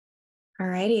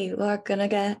Alrighty, well, we're gonna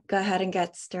go ahead and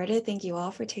get started. Thank you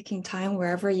all for taking time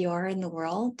wherever you are in the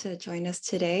world to join us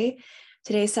today.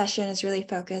 Today's session is really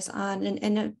focused on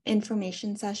an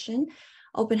information session,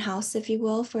 open house, if you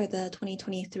will, for the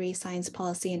 2023 Science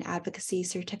Policy and Advocacy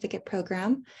Certificate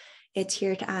Program. It's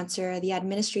here to answer the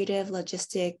administrative,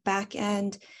 logistic, back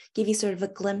end, give you sort of a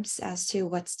glimpse as to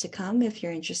what's to come if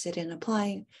you're interested in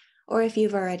applying, or if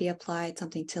you've already applied,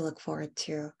 something to look forward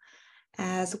to,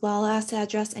 as well as to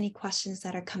address any questions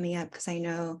that are coming up, because I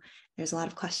know there's a lot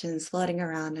of questions floating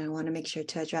around, and I want to make sure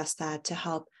to address that to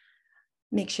help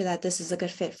make sure that this is a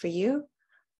good fit for you.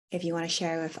 If you want to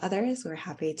share with others, we're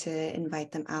happy to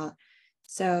invite them out.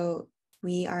 So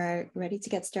we are ready to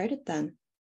get started then.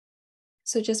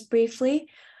 So just briefly,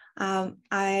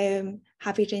 I'm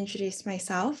happy to introduce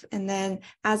myself. And then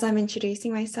as I'm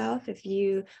introducing myself, if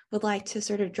you would like to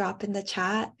sort of drop in the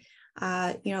chat,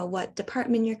 what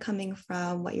department you're coming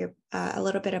from, what you're a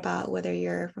little bit about whether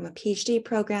you're from a PhD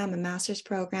program, a master's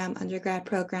program, undergrad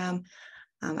program.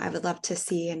 I would love to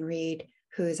see and read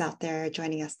who is out there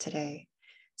joining us today.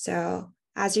 So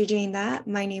as you're doing that,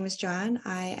 my name is John.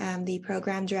 I am the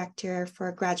program director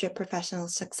for graduate professional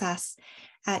success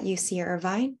at UC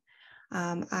Irvine.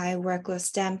 I work with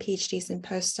STEM PhDs and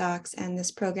postdocs, and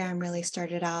this program really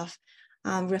started off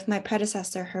with my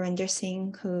predecessor, Harinder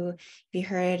Singh, who, if you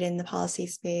heard in the policy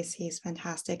space, he's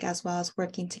fantastic, as well as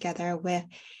working together with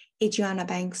Adriana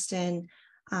Bankston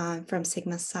from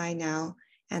Sigma Psi now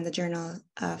and the Journal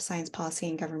of Science Policy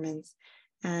and Governments.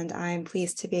 And I'm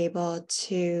pleased to be able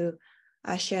to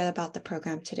share about the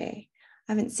program today.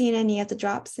 I haven't seen any of the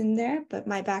drops in there, but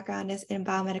my background is in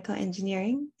biomedical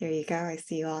engineering. There you go. I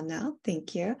see you all now.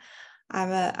 Thank you.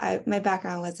 My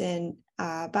background was in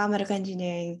biomedical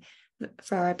engineering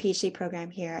for our PhD program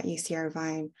here at UC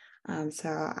Irvine. So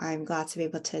I'm glad to be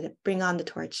able to bring on the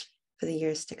torch for the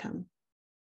years to come.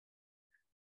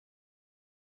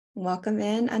 Welcome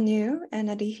in Anu and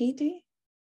Adihidi.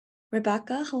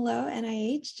 Rebecca, hello,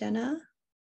 NIH, Jenna,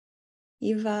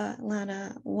 Eva,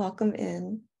 Lana, welcome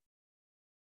in.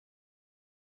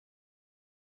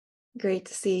 Great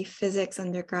to see physics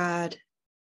undergrad,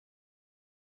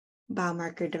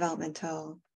 biomarker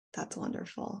developmental. That's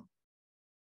wonderful.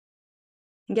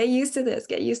 Get used to this.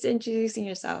 Get used to introducing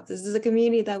yourself. This is a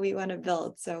community that we want to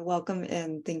build. So welcome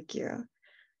in. Thank you.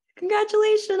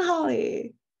 Congratulations,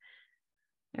 Holly.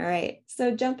 All right.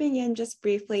 So jumping in just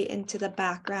briefly into the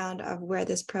background of where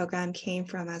this program came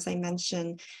from, as I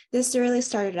mentioned, this really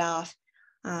started off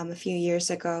a few years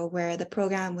ago, where the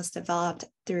program was developed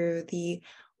through the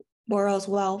World's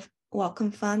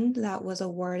Welcome Fund that was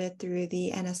awarded through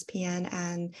the NSPN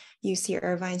and UC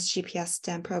Irvine's GPS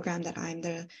STEM program that I'm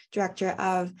the director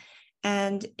of.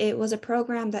 And it was a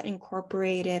program that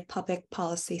incorporated public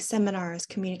policy seminars,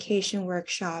 communication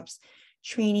workshops,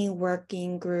 training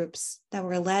working groups that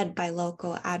were led by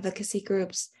local advocacy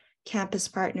groups, campus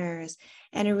partners,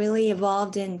 and it really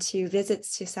evolved into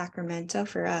visits to Sacramento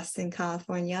for us in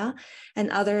California, and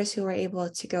others who were able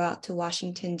to go out to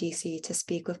Washington, D.C. to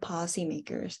speak with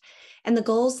policymakers. And the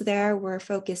goals there were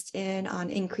focused in on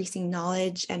increasing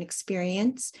knowledge and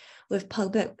experience with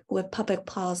public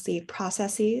policy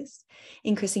processes,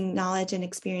 increasing knowledge and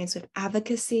experience with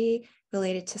advocacy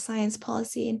related to science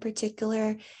policy in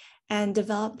particular, and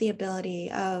develop the ability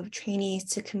of trainees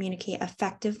to communicate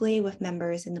effectively with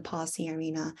members in the policy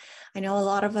arena. I know a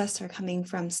lot of us are coming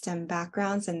from STEM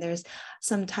backgrounds, and there's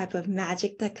some type of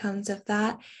magic that comes with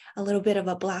that, a little bit of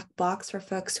a black box for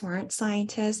folks who aren't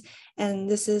scientists. And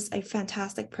this is a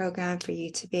fantastic program for you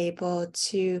to be able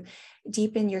to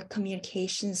deepen your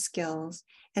communication skills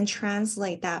and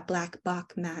translate that black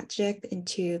box magic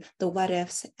into the what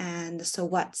ifs and the so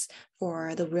what's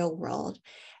for the real world.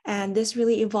 And this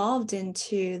really evolved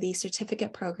into the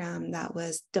certificate program that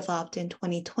was developed in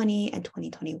 2020 and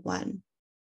 2021.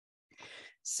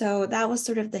 So that was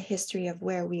sort of the history of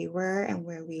where we were and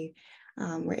where we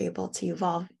were able to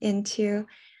evolve into.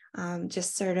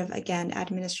 Just sort of, again,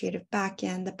 administrative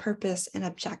backend. The purpose and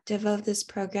objective of this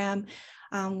program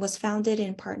was founded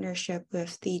in partnership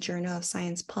with the Journal of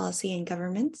Science Policy and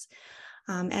Governments.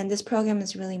 And this program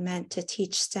is really meant to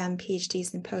teach STEM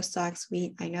PhDs and postdocs.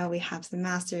 I know we have some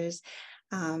masters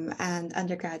and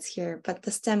undergrads here, but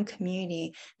the STEM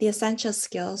community, the essential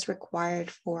skills required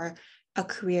for a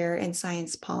career in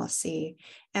science policy.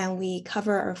 And we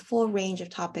cover a full range of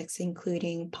topics,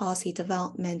 including policy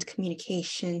development,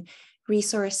 communication,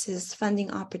 resources,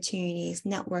 funding opportunities,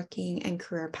 networking, and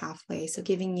career pathways. So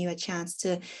giving you a chance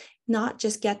to not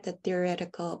just get the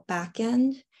theoretical back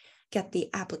end, get the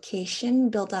application,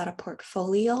 build out a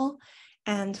portfolio,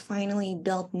 And finally,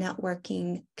 build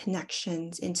networking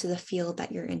connections into the field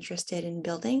that you're interested in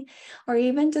building, or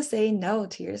even to say no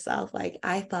to yourself, like,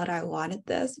 I thought I wanted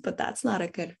this, but that's not a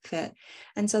good fit.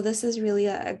 And so this is really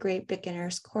a great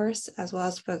beginner's course, as well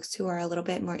as folks who are a little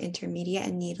bit more intermediate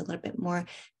and need a little bit more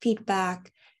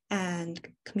feedback and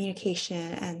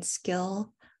communication and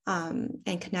skill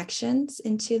and connections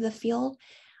into the field.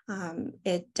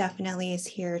 It definitely is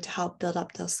here to help build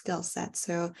up those skill sets.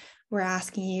 So we're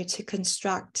asking you to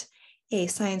construct a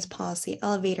science policy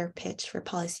elevator pitch for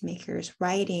policymakers,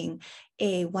 writing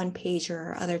a one-pager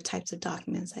or other types of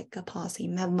documents like a policy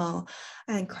memo,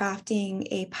 and crafting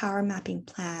a power mapping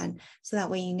plan so that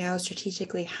way you know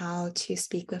strategically how to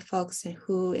speak with folks and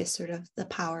who is sort of the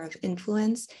power of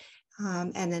influence.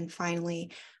 And then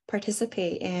finally,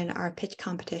 participate in our pitch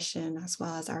competition as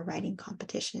well as our writing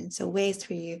competition. So ways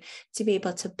for you to be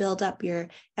able to build up your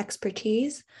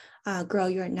expertise, grow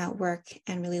your network,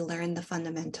 and really learn the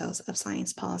fundamentals of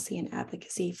science policy and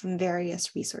advocacy from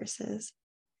various resources.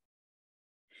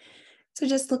 So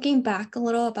just looking back a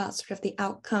little about sort of the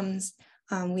outcomes,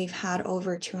 we've had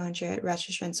over 200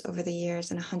 registrants over the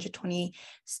years and 120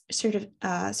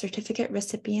 certificate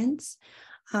recipients.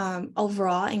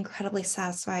 Overall, incredibly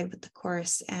satisfied with the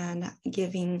course and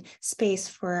giving space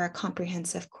for a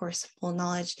comprehensive course full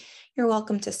knowledge. You're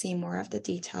welcome to see more of the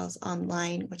details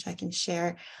online, which I can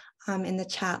share in the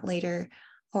chat later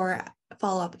or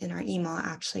follow up in our email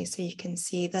actually, so you can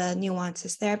see the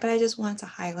nuances there. But I just want to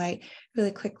highlight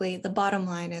really quickly, the bottom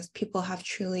line is people have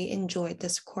truly enjoyed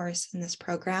this course and this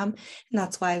program. And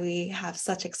that's why we have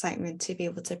such excitement to be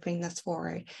able to bring this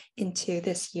forward into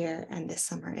this year and this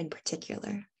summer in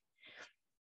particular.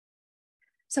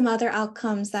 Some other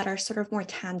outcomes that are sort of more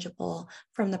tangible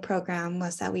from the program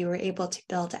was that we were able to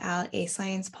build out a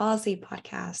science policy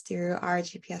podcast through our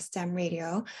GPS STEM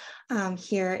radio.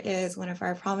 Here is one of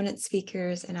our prominent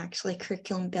speakers and actually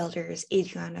curriculum builders,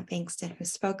 Adriana Bankston, who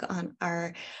spoke on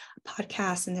our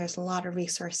podcast, and there's a lot of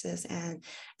resources and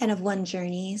of one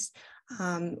journeys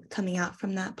coming out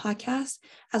from that podcast,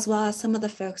 as well as some of the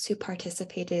folks who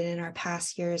participated in our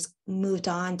past years moved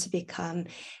on to become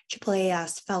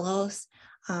AAAS fellows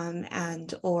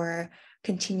and or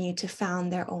continue to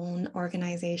found their own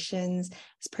organizations,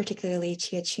 particularly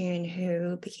Chia Chun,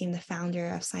 who became the founder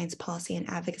of Science Policy and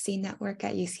Advocacy Network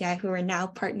at UCI, who we're now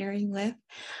partnering with,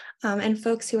 and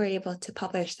folks who are able to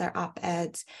publish their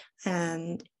op-eds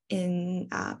and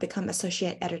become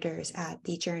associate editors at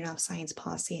the Journal of Science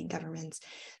Policy and Governments.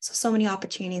 So many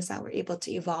opportunities that we're able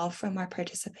to evolve from our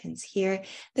participants here.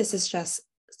 This is just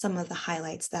some of the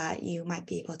highlights that you might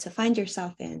be able to find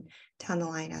yourself in down the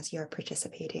line as you're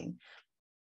participating.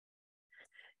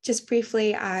 Just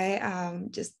briefly, I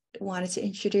just wanted to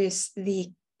introduce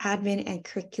the admin and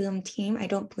curriculum team. I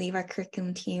don't believe our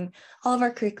curriculum team, all of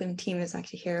our curriculum team is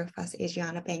actually here with us,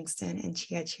 Adriana Bankston and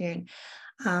Chia Chun.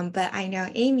 But I know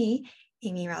Amy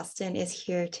Ralston is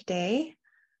here today.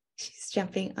 She's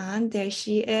jumping on. There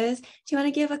she is. Do you want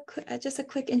to give just a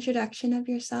quick introduction of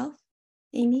yourself,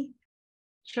 Amy?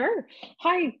 Sure.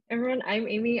 Hi, everyone. I'm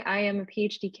Amy. I am a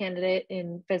PhD candidate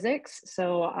in physics.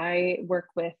 So I work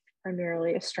with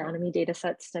primarily astronomy data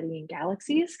sets studying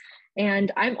galaxies.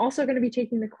 And I'm also going to be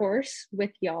taking the course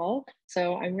with y'all.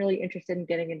 So I'm really interested in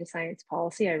getting into science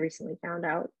policy. I recently found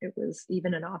out it was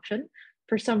even an option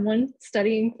for someone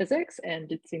studying physics,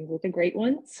 and it seems like a great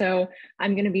one. So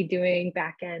I'm going to be doing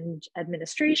back-end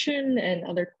administration and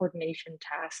other coordination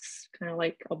tasks, kind of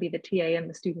like I'll be the TA and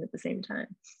the student at the same time.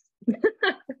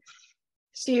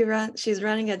 She's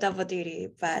running a double duty,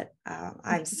 but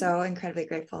I'm so incredibly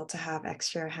grateful to have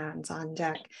extra hands on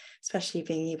deck, especially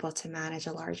being able to manage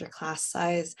a larger class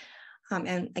size.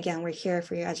 And again, we're here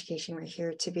for your education. We're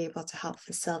here to be able to help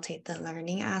facilitate the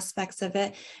learning aspects of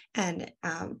it. And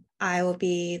I will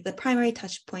be the primary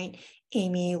touch point.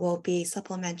 Amy will be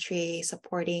supplementary,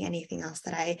 supporting anything else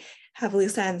that I have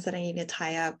loose ends that I need to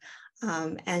tie up.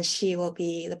 And she will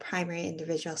be the primary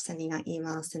individual sending out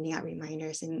emails, sending out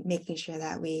reminders, and making sure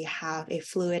that we have a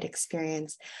fluid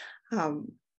experience,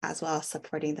 as well as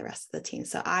supporting the rest of the team.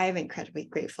 So I'm incredibly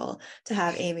grateful to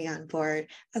have Amy on board,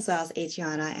 as well as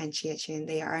Adriana and Chia Chun.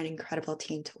 They are an incredible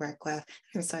team to work with.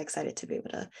 I'm so excited to be able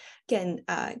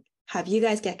to have you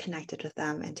guys get connected with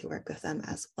them and to work with them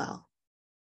as well.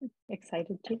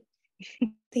 Excited too.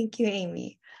 Thank you,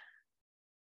 Amy.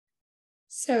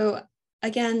 So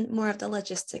again, more of the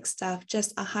logistics stuff,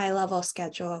 just a high level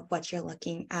schedule of what you're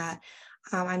looking at.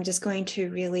 I'm just going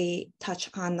to really touch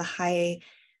on the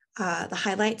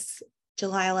highlights.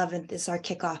 July 11th is our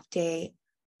kickoff day,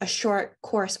 a short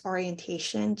course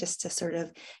orientation just to sort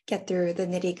of get through the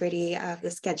nitty gritty of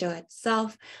the schedule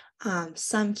itself.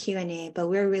 some Q&A, but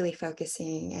we're really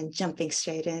focusing and jumping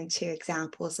straight into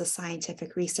examples of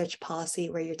scientific research policy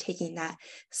where you're taking that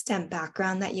STEM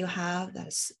background that you have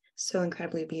that's so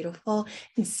incredibly beautiful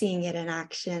and seeing it in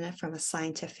action from a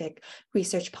scientific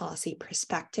research policy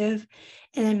perspective,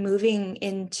 and then moving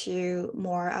into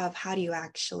more of how do you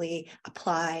actually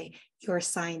apply your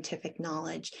scientific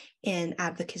knowledge in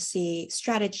advocacy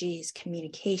strategies,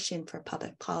 communication for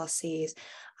public policies,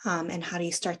 and how do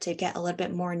you start to get a little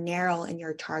bit more narrow in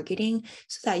your targeting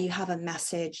so that you have a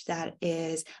message that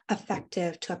is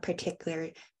effective to a particular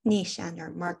niche and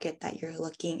or market that you're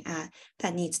looking at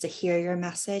that needs to hear your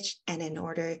message. And in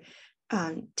order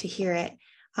to hear it,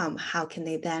 how can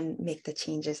they then make the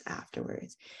changes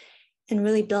afterwards? And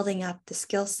really building up the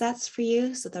skill sets for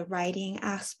you. So the writing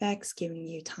aspects, giving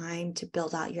you time to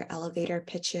build out your elevator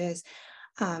pitches,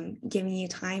 giving you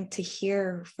time to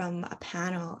hear from a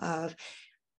panel of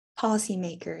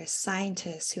policymakers,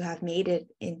 scientists who have made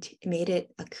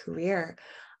it a career,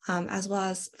 as well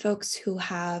as folks who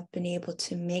have been able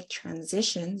to make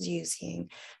transitions using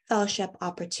fellowship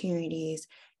opportunities,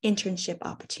 internship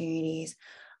opportunities,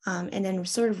 and then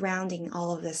sort of rounding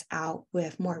all of this out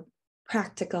with more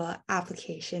practical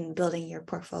application, building your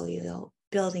portfolio,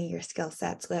 building your skill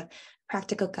sets with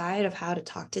practical guide of how to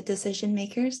talk to decision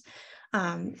makers.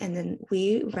 And then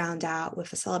we round out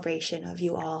with a celebration of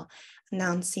you all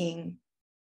announcing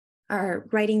our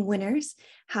writing winners,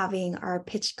 having our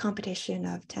pitch competition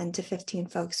of 10 to 15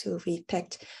 folks who we've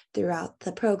picked throughout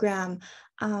the program.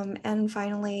 And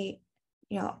finally,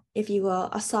 if you will,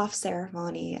 a soft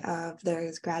ceremony of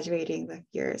those graduating with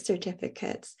your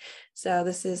certificates. So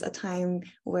this is a time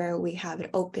where we have it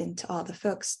open to all the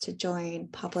folks to join,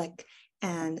 public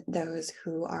and those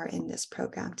who are in this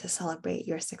program, to celebrate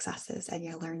your successes and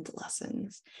your learned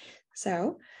lessons.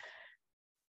 So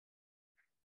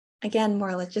again,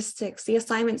 more logistics. The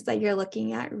assignments that you're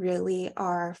looking at really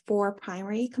are 4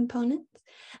 primary components: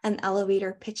 an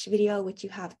elevator pitch video, which you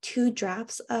have 2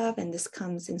 drafts of, and this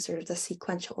comes in sort of the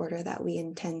sequential order that we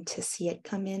intend to see it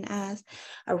come in as;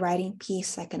 a writing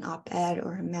piece like an op-ed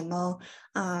or a memo,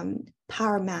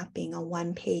 power mapping, a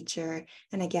 1-pager,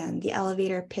 and again, the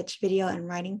elevator pitch video and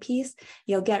writing piece.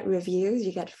 You'll get reviews,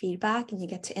 you get feedback, and you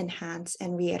get to enhance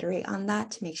and reiterate on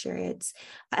that to make sure it's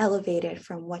elevated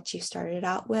from what you started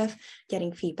out with,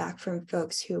 getting feedback from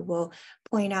folks who will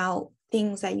point out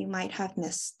things that you might have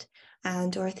missed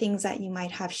and or things that you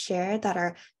might have shared that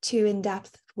are too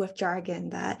in-depth with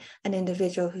jargon that an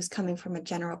individual who's coming from a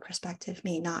general perspective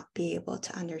may not be able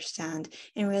to understand,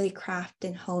 and really craft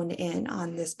and hone in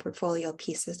on this portfolio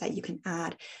pieces that you can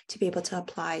add to be able to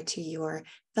apply to your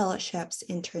fellowships,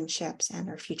 internships, and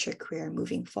our future career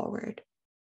moving forward.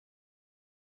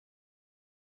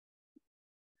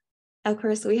 Of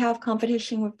course, we have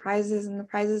competition with prizes, and the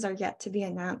prizes are yet to be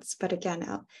announced. But again,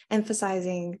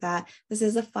 emphasizing that this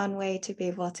is a fun way to be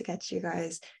able to get you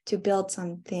guys to build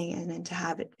something and then to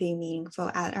have it be meaningful.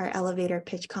 At our elevator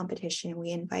pitch competition, we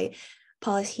invite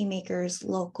policymakers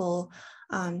local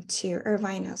to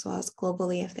Irvine as well as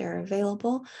globally if they're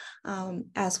available,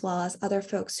 as well as other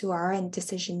folks who are in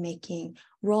decision-making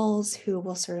roles who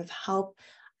will sort of help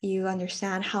you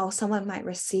understand how someone might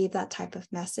receive that type of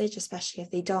message, especially if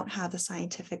they don't have the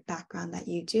scientific background that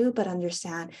you do, but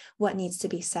understand what needs to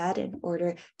be said in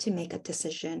order to make a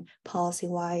decision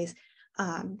policy-wise,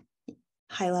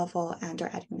 high-level and or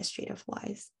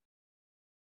administrative-wise.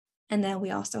 And then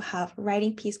we also have a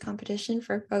writing piece competition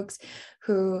for folks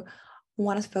who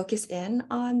want to focus in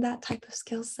on that type of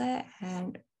skill set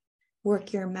and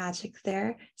work your magic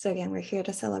there. So again, we're here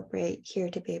to celebrate, here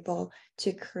to be able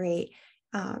to create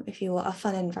if you will, a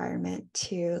fun environment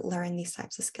to learn these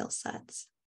types of skill sets.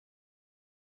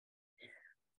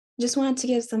 Just wanted to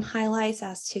give some highlights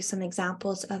as to some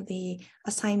examples of the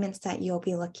assignments that you'll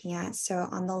be looking at. So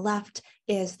on the left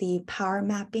is the power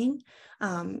mapping,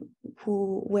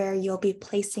 where you'll be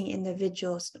placing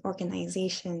individuals,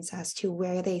 organizations as to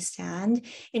where they stand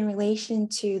in relation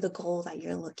to the goal that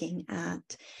you're looking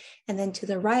at. And then to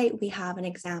the right, we have an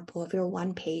example of your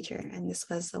 1-pager. And this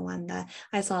was the one that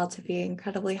I saw to be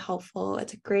incredibly helpful.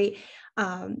 It's a great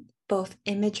both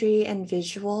imagery and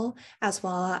visual, as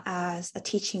well as a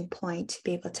teaching point to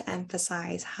be able to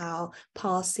emphasize how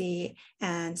policy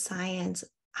and science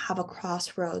have a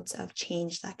crossroads of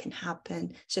change that can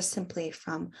happen just simply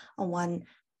from a one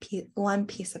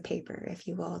piece of paper, if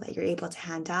you will, that you're able to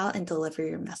hand out and deliver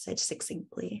your message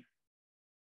succinctly.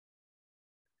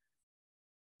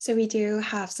 So we do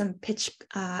have some pitch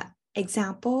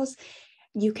examples.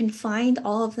 You can find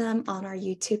all of them on our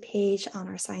YouTube page on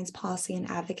our Science Policy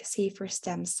and Advocacy for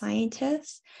STEM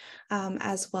Scientists,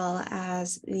 as well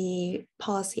as the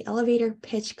policy elevator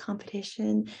pitch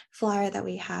competition flyer that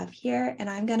we have here. And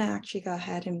I'm going to actually go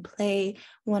ahead and play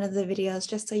one of the videos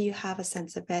just so you have a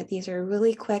sense of it. These are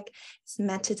really quick. It's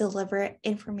meant to deliver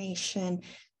information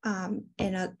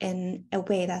in a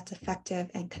way that's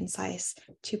effective and concise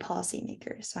to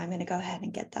policymakers. So I'm going to go ahead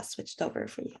and get that switched over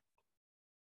for you.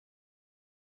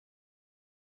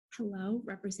 Hello,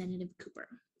 Representative Cooper.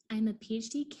 I'm a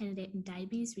PhD candidate and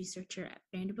diabetes researcher at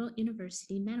Vanderbilt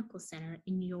University Medical Center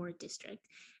in your district,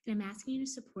 and I'm asking you to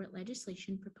support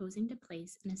legislation proposing to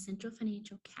place an essential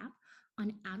financial cap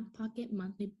on out-of-pocket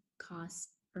monthly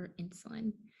costs for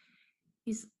insulin.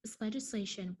 This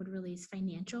legislation would release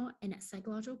financial and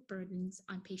psychological burdens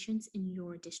on patients in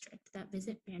your district that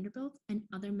visit Vanderbilt and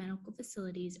other medical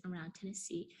facilities around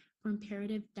Tennessee for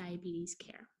imperative diabetes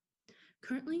care.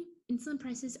 Currently, insulin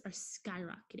prices are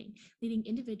skyrocketing, leading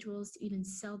individuals to even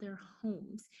sell their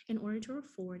homes in order to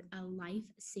afford a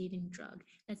life-saving drug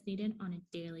that's needed on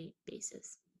a daily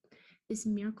basis. This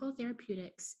Miracle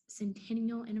Therapeutics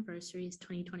centennial anniversary is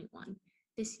 2021,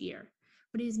 this year,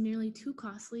 but it is merely too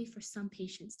costly for some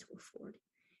patients to afford.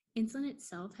 Insulin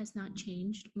itself has not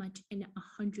changed much in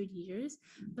 100 years,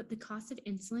 but the cost of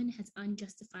insulin has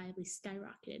unjustifiably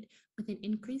skyrocketed with an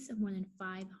increase of more than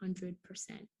 500%.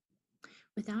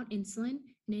 Without insulin,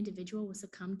 an individual will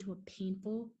succumb to a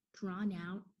painful, drawn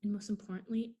out, and most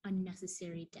importantly,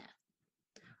 unnecessary death.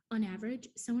 On average,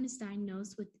 someone is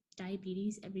diagnosed with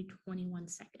diabetes every 21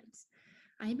 seconds.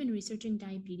 I have been researching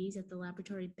diabetes at the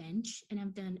laboratory bench and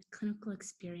have done clinical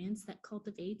experience that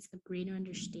cultivates a greater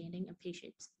understanding of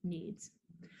patients' needs.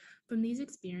 From these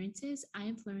experiences, I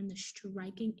have learned the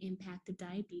striking impact of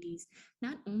diabetes,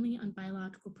 not only on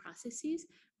biological processes,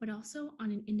 but also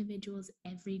on an individual's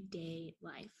everyday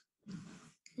life.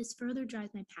 This further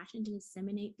drives my passion to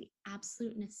disseminate the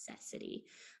absolute necessity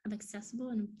of accessible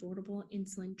and affordable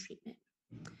insulin treatment.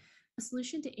 A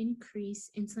solution to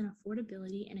increase insulin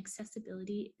affordability and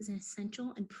accessibility is an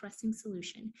essential and pressing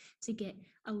solution to get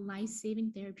a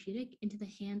life-saving therapeutic into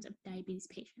the hands of diabetes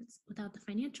patients without the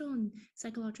financial and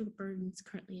psychological burdens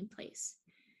currently in place.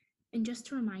 And just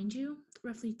to remind you,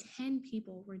 roughly 10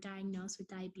 people were diagnosed with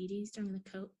diabetes during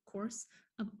the course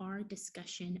of our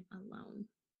discussion alone.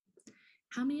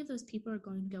 How many of those people are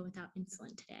going to go without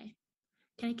insulin today?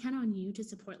 Can I count on you to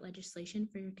support legislation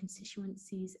for your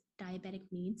constituency's diabetic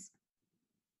needs?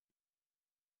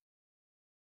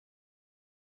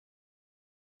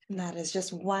 And that is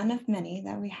just one of many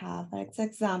that we have. That's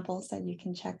examples that you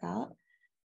can check out.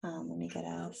 Let me get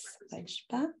a slide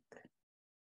back.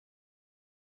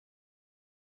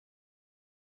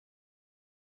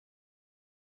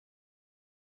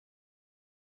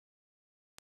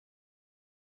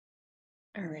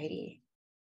 Alrighty.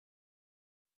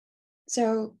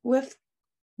 So with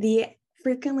the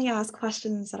frequently asked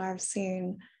questions that I've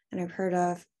seen and I've heard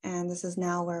of, and this is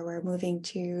now where we're moving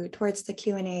towards the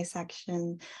Q&A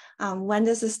section. When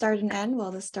does this start and end?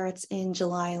 Well, this starts in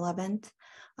July 11th,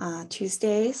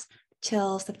 Tuesdays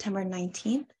till September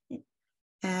 19th.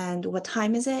 And what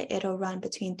time is it? It'll run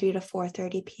between 3 to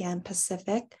 4:30 p.m.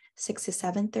 Pacific, 6 to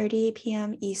 7:30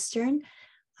 p.m. Eastern.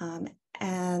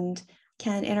 And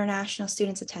can international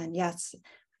students attend? Yes,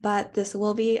 but this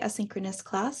will be a synchronous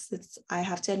class. I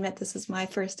have to admit, this is my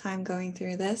first time going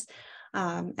through this.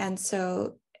 And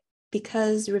so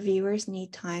because reviewers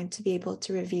need time to be able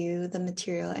to review the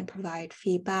material and provide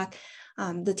feedback,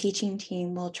 the teaching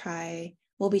team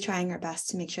we'll be trying our best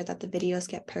to make sure that the videos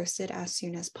get posted as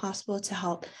soon as possible to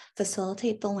help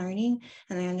facilitate the learning.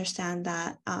 And I understand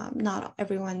that not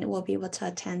everyone will be able to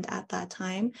attend at that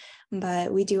time,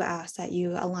 but we do ask that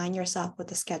you align yourself with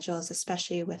the schedules,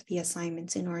 especially with the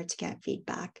assignments, in order to get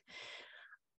feedback.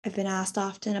 I've been asked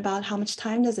often about how much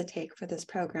time does it take for this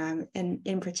program, and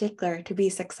in particular to be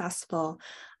successful.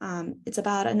 It's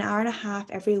about an hour and a half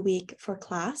every week for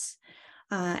class.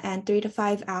 And 3 to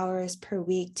 5 hours per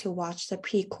week to watch the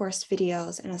pre-course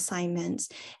videos and assignments.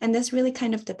 And this really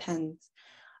kind of depends.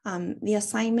 The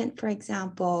assignment, for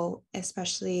example,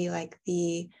 especially like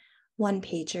the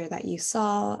one-pager that you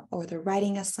saw or the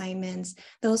writing assignments,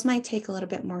 those might take a little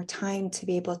bit more time to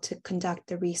be able to conduct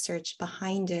the research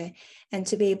behind it and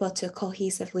to be able to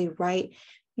cohesively write,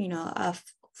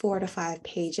 4 to 5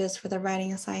 pages for the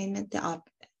writing assignment, the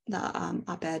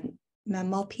op-ed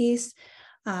memo piece.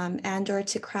 And or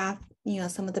to craft,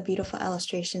 some of the beautiful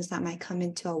illustrations that might come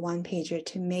into a one-pager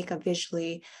to make a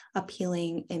visually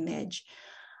appealing image.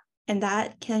 And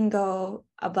that can go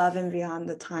above and beyond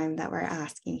the time that we're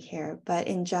asking here. But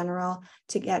in general,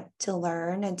 to get to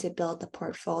learn and to build the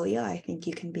portfolio, I think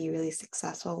you can be really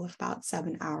successful with about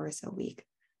 7 hours a week.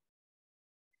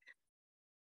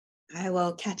 I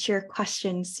will catch your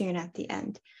questions soon at the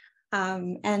end.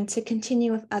 And to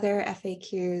continue with other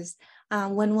FAQs,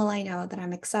 when will I know that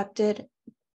I'm accepted?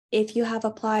 If you have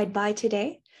applied by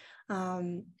today,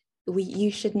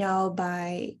 you should know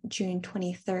by June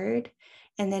 23rd.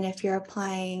 And then if you're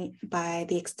applying by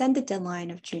the extended deadline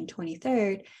of June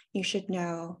 23rd, you should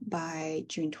know by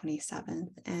June 27th.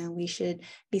 And we should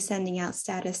be sending out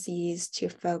statuses to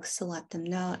folks to let them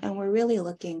know. And we're really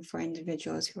looking for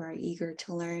individuals who are eager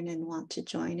to learn and want to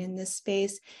join in this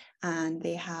space. And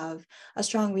they have a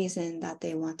strong reason that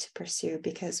they want to pursue,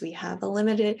 because we have a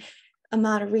limited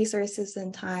amount of resources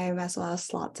and time as well as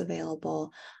slots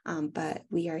available, but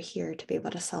we are here to be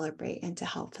able to celebrate and to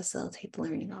help facilitate the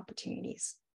learning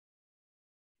opportunities.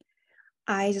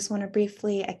 I just want to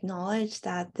briefly acknowledge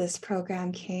that this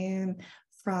program came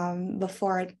from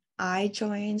before I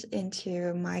joined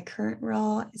into my current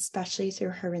role, especially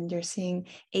through Harinder Singh,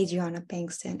 Adriana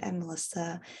Bankston, and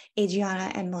Melissa.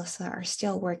 Adriana and Melissa are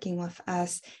still working with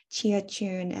us. Chia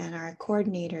Chun and our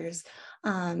coordinators,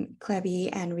 Klebi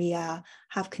and Ria,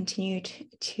 have continued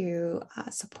to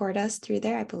support us through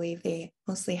there. I believe they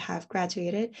mostly have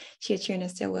graduated. Chia Chun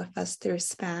is still with us through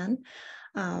SPAN.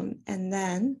 And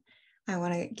then I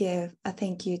want to give a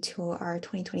thank you to our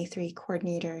 2023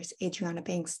 coordinators, Adriana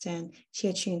Bankston,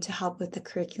 Chia Chun to help with the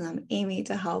curriculum, Amy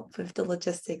to help with the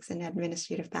logistics and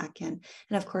administrative backend,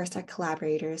 and of course our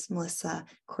collaborators, Melissa,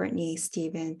 Courtney,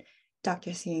 Stephen,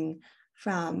 Dr. Singh,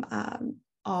 from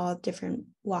all different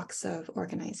walks of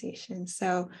organizations.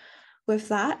 So with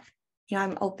that,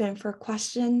 I'm open for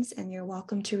questions and you're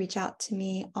welcome to reach out to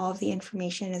me. All of the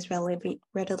information is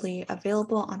readily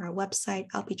available on our website.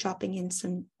 I'll be dropping in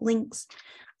some links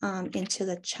into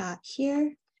the chat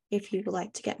here if you would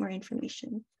like to get more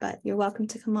information, but you're welcome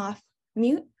to come off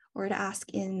mute or to ask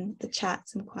in the chat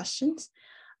some questions.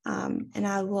 And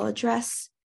I will address,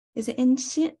 is it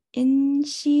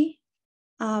Inshi?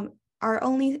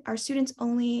 Our students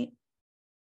only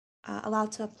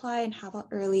allowed to apply, and how about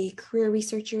early career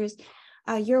researchers?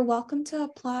 You're welcome to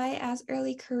apply as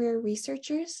early career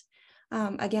researchers.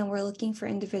 Again, we're looking for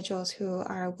individuals who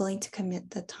are willing to commit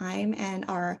the time and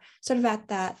are sort of at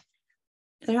that,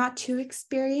 they're not too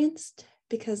experienced,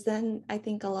 because then I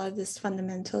think a lot of these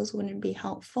fundamentals wouldn't be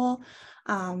helpful.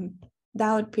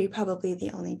 That would be probably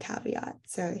the only caveat.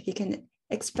 So if you can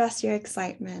express your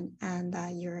excitement and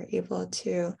that you're able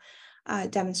to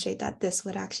demonstrate that this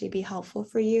would actually be helpful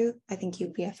for you, I think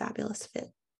you'd be a fabulous fit.